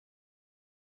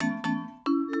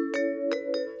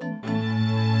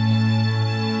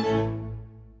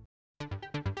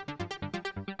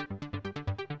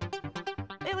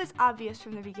was obvious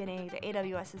from the beginning that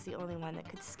AWS is the only one that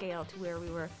could scale to where we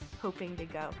were hoping to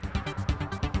go.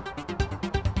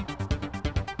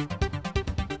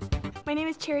 My name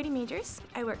is Charity Majors.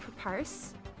 I work for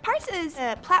Parse. Parse is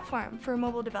a platform for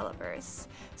mobile developers.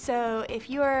 So if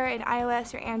you're an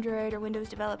iOS or Android or Windows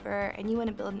developer and you want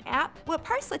to build an app, what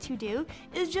Parse lets you do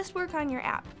is just work on your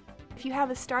app. If you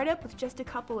have a startup with just a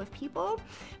couple of people,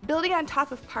 building on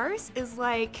top of Parse is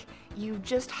like you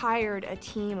just hired a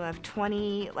team of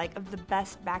 20 of the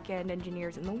best back-end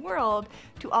engineers in the world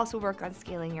to also work on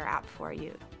scaling your app for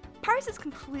you. Parse is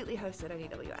completely hosted on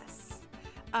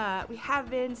AWS. We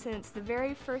have been since the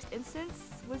very first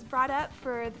instance was brought up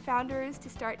for the founders to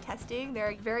start testing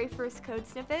their very first code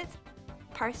snippets.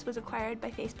 Parse was acquired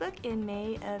by Facebook in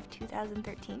May of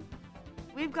 2013.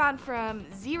 We've gone from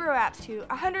 0 apps to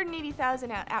 180,000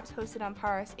 apps hosted on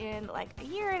Parse in like a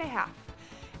year and a half.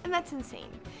 And that's insane.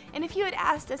 And if you had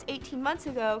asked us 18 months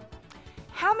ago,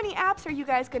 how many apps are you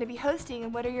guys going to be hosting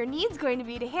and what are your needs going to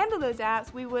be to handle those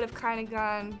apps, we would have kind of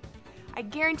gone, I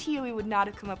guarantee you we would not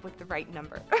have come up with the right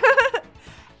number.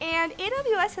 And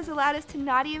AWS has allowed us to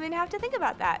not even have to think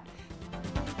about that.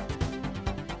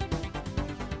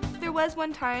 There was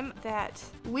one time that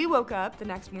we woke up the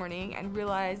next morning and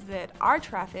realized that our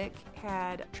traffic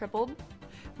had tripled.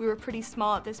 We were pretty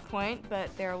small at this point, but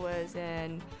there was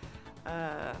a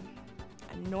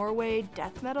Norway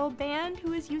death metal band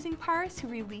who was using Parse who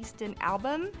released an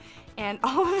album, and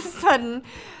all of a sudden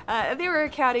they were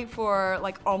accounting for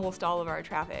almost all of our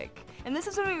traffic. And this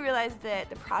is when we realized that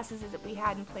the processes that we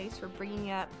had in place for bringing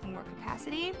up more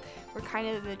capacity were kind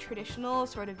of the traditional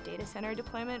sort of data center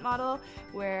deployment model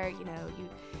where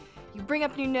you bring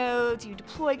up new nodes, you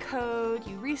deploy code,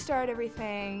 you restart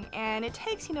everything, and it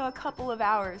takes a couple of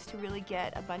hours to really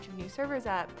get a bunch of new servers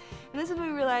up. And this is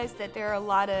when we realized that there are a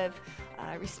lot of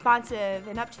responsive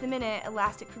and up-to-the-minute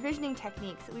elastic provisioning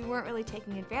techniques that we weren't really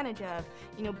taking advantage of,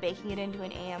 baking it into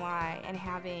an AMI and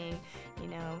having,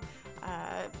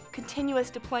 continuous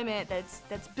deployment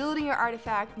that's building your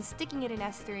artifact and sticking it in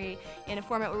S3 in a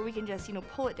format where we can just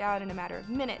pull it down in a matter of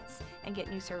minutes and get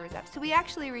new servers up. So we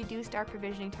actually reduced our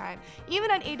provisioning time. Even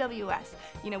on AWS,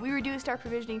 we reduced our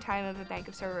provisioning time of a bank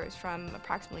of servers from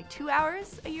approximately 2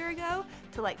 hours a year ago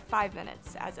to 5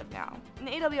 minutes as of now. And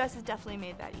AWS has definitely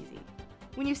made that easy.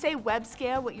 When you say web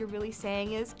scale, what you're really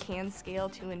saying is can scale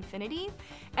to infinity,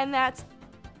 and that's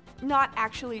not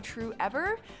actually true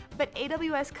ever, but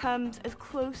AWS comes as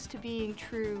close to being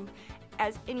true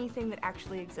as anything that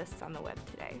actually exists on the web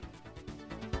today.